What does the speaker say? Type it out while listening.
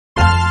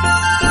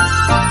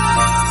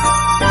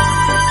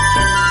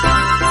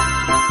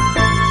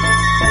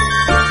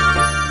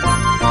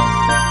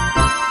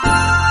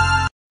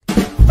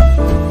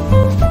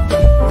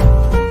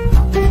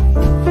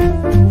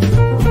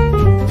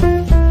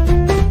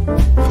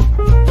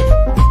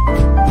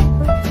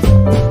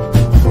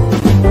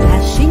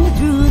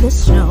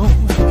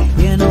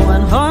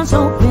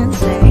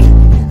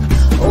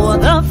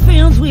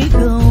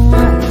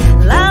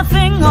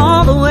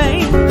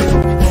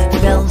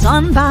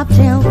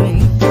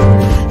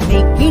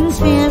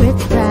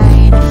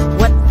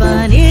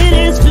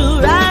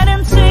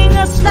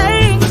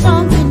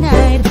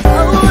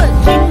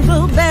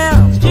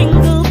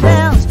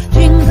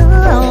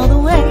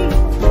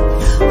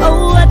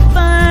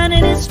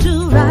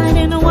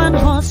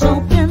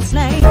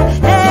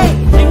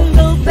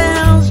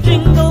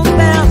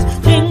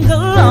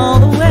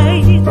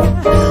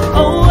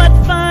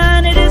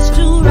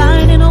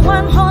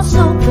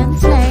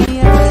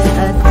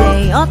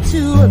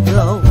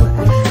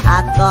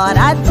thought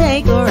I'd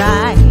take a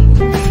ride.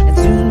 And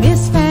soon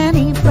Miss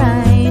Fanny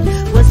Bright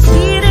was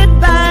seated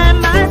by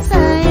my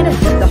side.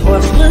 The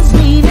horse was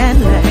lean and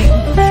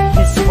lame,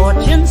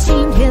 misfortune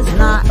seemed his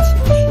lot.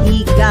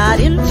 He got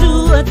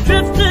into a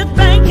drifted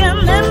bank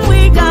and then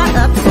we got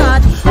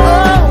upset.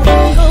 Oh,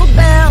 jingle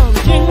bells,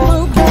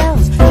 jingle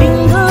bells,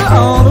 jingle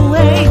all the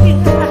way.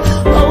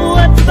 Oh,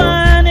 what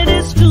fun it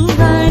is to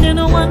ride in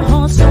a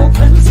one-horse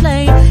open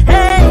sleigh.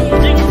 Hey,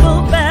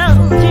 jingle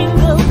bells,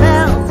 jingle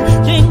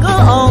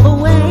all the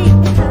way.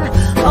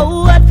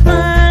 Oh, what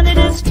fun it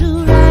is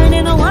to ride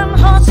in a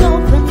one-horse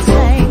open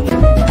sleigh.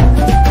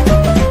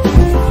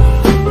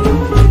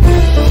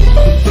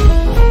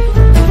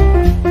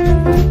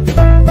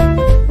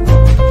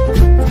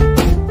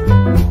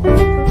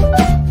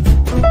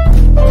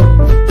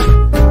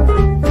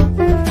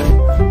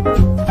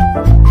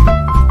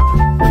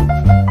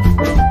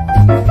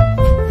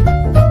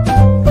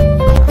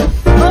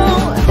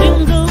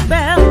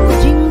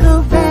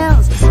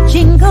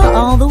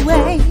 All the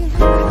way.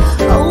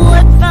 Oh,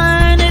 what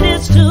fun it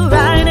is to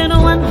ride in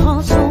a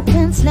one-horse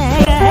open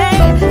sleigh.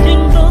 Hey,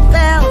 jingle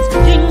bells,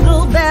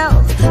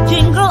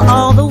 jingle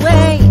all the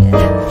way.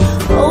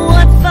 Oh,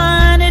 what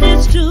fun it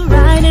is to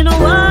ride in a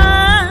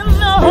one-horse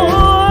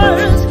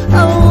open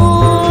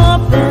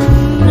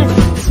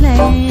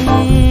sleigh.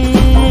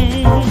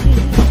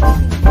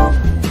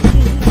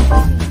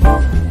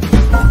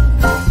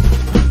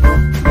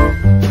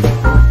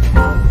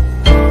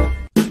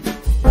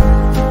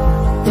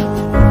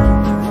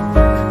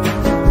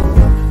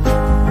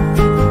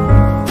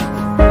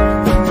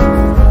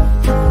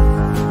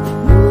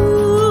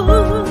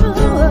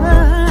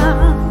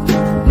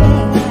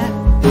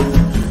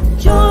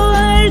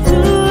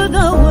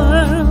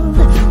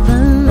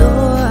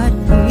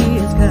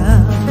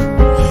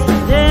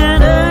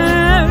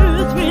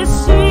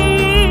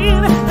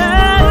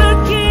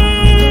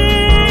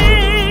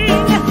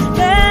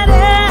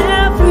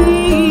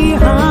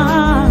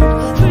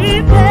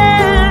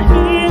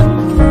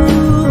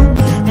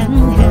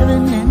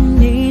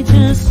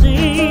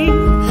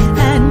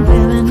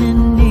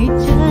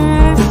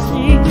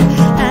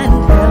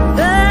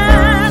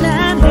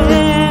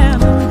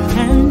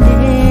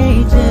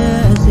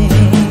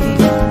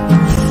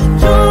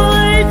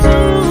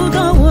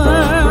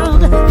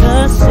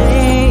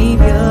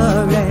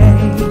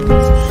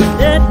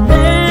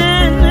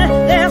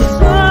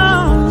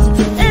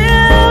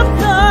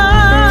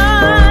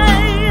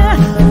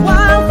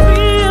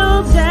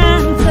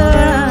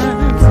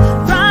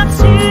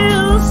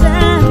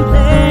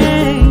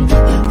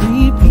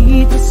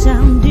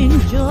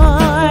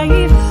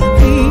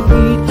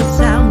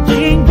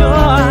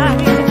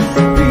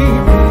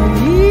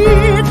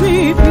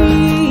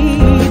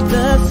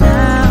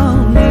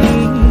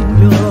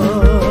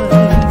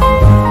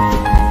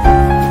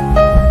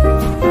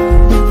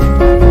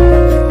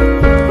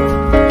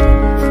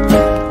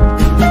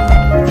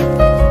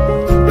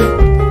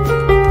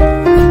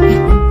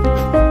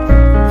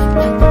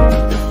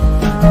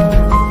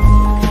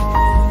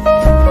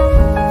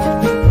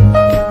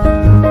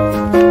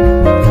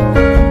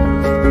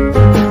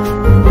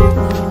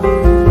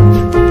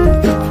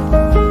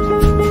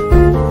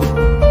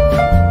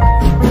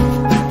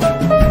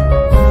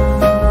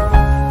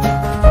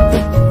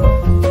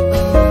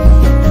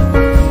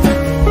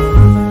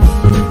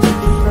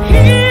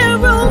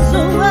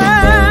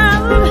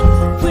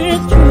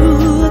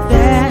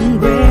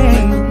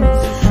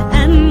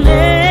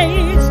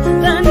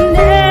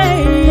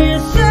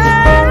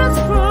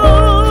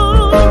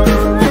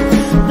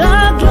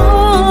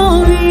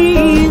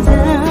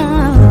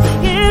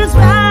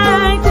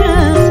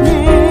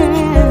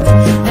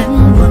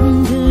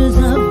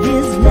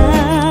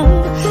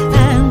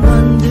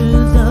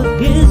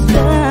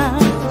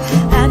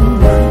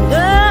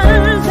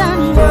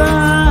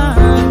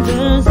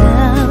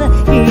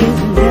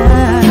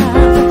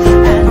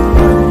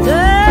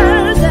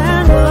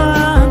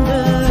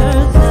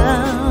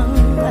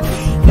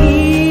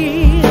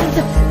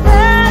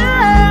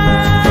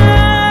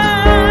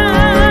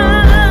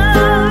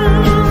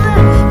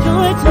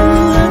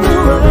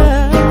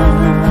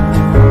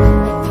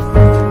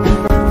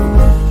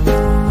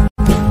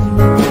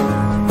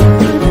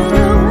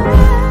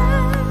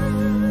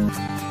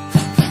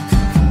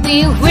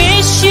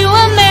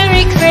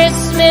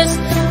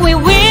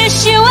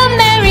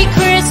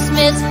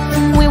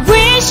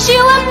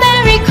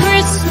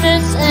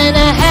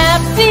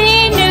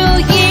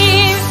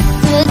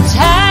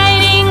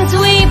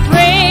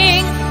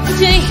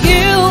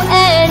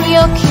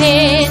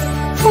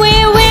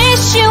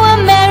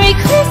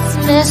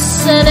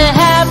 And a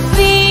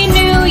happy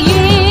new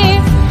year.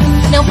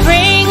 Now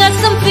bring us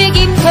some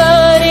figgy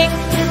pudding.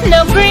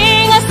 Now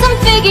bring us some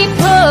figgy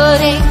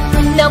pudding.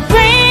 Now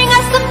bring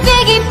us some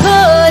figgy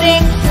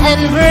pudding and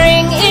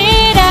bring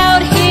it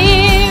out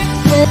here.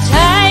 The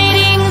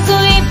tidings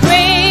we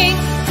bring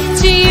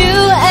to you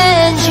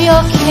and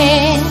your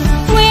kin.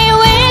 We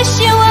wish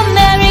you a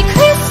Merry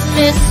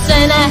Christmas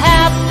and a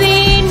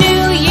Happy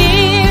New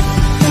Year.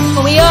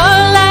 For we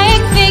all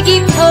like figgy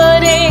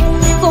pudding.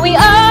 For we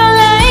all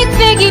like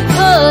figgy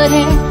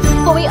pudding.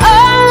 but we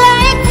all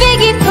like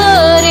figgy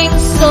pudding,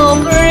 so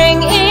bring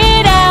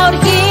it out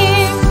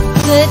here.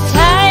 Good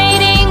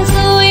tidings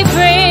we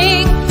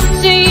bring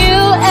to you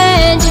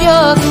and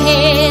your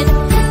kid.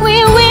 We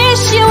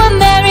wish you a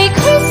Merry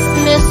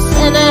Christmas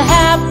and a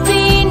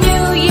Happy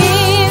New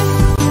Year.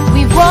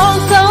 We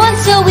won't go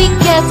until we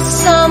get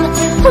some.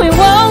 We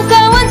won't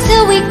go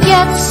until we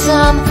get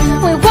some.